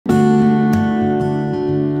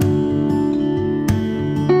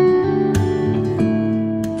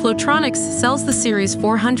Flotronics sells the Series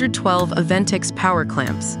 412 Aventics power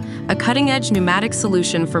clamps, a cutting-edge pneumatic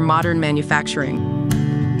solution for modern manufacturing.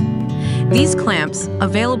 These clamps,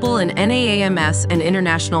 available in NAAMS and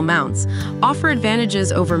international mounts, offer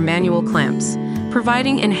advantages over manual clamps,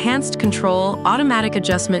 providing enhanced control, automatic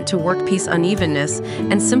adjustment to workpiece unevenness,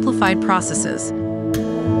 and simplified processes.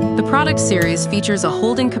 The product series features a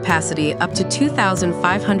holding capacity up to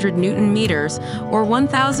 2,500 Newton meters or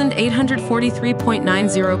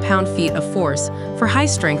 1,843.90 pound-feet of force for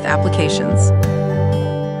high-strength applications.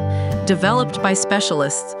 Developed by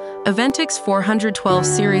specialists, Aventics 412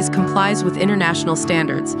 series complies with international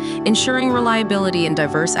standards, ensuring reliability in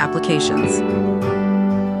diverse applications.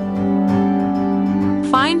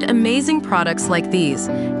 Find amazing products like these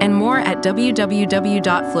and more at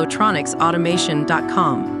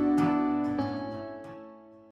www.flotronicsautomation.com.